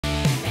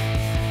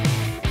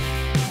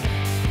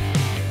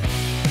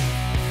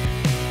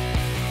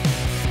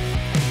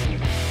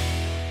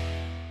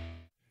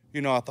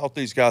I thought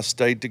these guys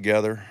stayed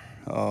together.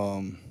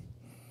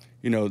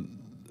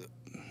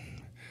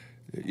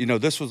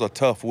 This was a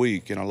tough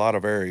week in a lot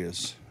of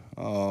areas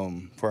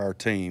for our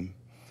team.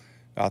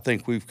 I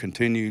think we've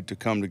continued to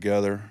come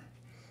together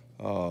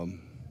and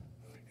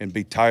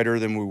be tighter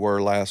than we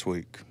were last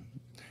week,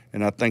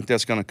 and I think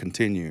that's going to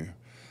continue.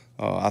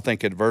 I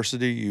think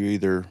adversity, you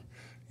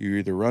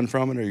either run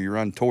from it or you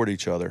run toward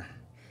each other,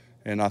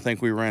 and I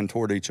think we ran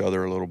toward each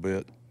other a little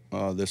bit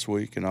this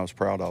week, and I was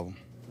proud of them.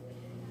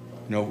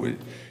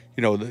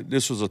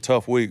 This was a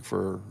tough week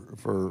for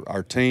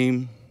our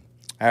team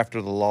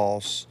after the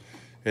loss,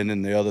 and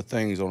then the other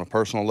things on a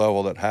personal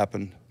level that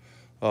happened.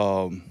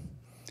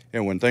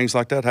 And when things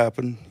like that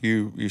happen,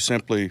 you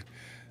simply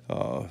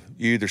you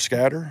either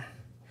scatter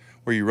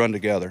or you run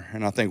together.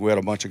 And I think we had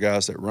a bunch of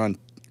guys that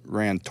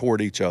ran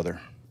toward each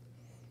other.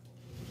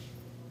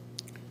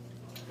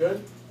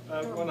 Good.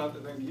 One other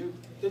thing.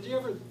 Did you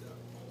ever?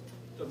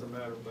 Doesn't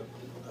matter, but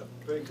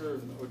Baker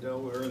and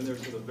Odell were in there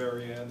to the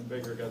very end.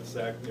 Baker got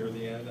sacked near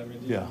the end. I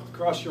mean, did it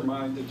cross your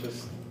mind to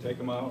just take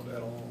him out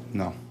at all?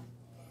 No.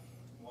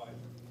 Why?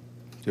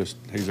 Just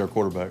he's our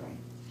quarterback. Okay.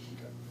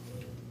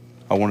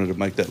 I wanted to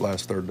make that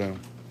last third down.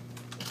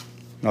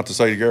 Not to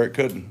say Garrett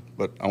couldn't,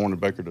 but I wanted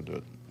Baker to do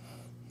it.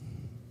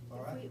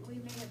 All right. We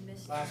may have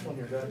missed. Last one,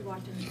 you're good. We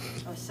walked in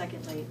a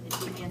second late.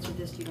 If you answered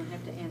this, you don't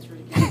have to answer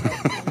it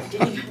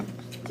again.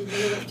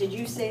 Did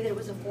you say that it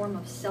was a form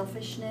of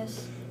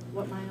selfishness,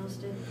 what Myles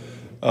did?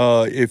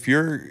 If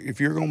you're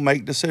going to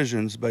make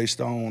decisions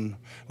based on,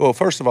 well,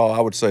 first of all,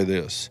 I would say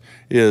this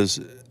is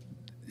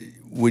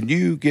when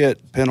you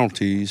get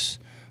penalties,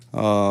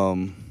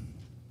 with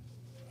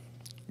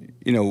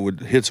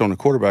hits on the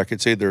quarterback,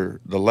 it's either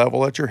the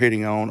level that you're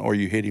hitting on or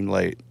you hit him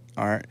late.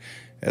 All right.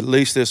 At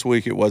least this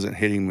week it wasn't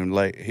hitting him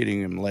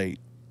late.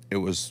 It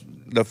was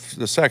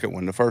the second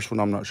one. The first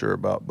one I'm not sure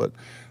about, but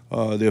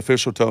the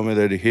official told me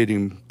that he hit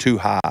him too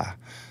high.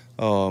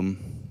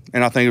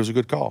 And I think it was a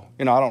good call.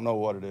 I don't know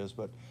what it is,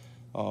 but,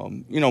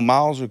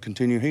 Myles will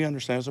continue. He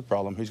understands the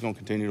problem. He's going to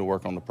continue to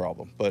work on the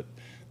problem. But,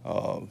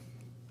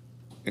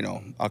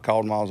 I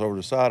called Myles over to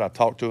the side. I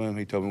talked to him.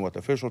 He told me what the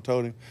official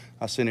told him.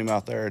 I sent him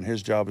out there, and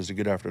his job is to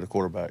get after the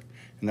quarterback.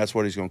 And that's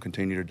what he's going to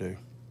continue to do.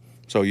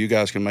 So you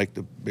guys can make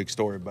the big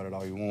story about it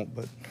all you want,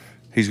 but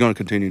he's going to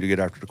continue to get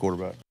after the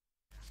quarterback.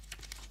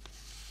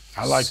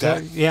 I like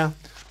that. Yeah.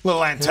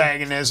 Little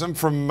antagonism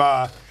from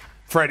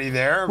Freddie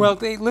there. Well,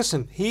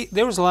 listen,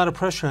 there was a lot of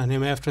pressure on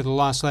him after the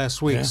loss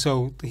last week,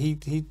 so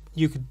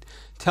you could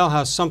tell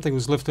how something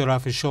was lifted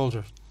off his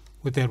shoulders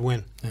with that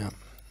win.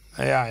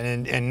 Yeah,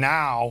 and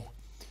now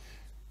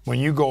when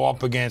you go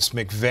up against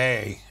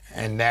McVay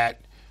and that,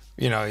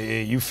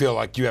 you feel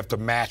like you have to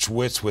match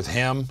wits with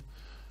him,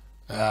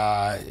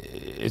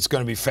 it's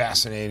going to be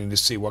fascinating to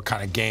see what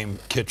kind of game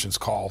Kitchens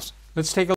calls. Let's take a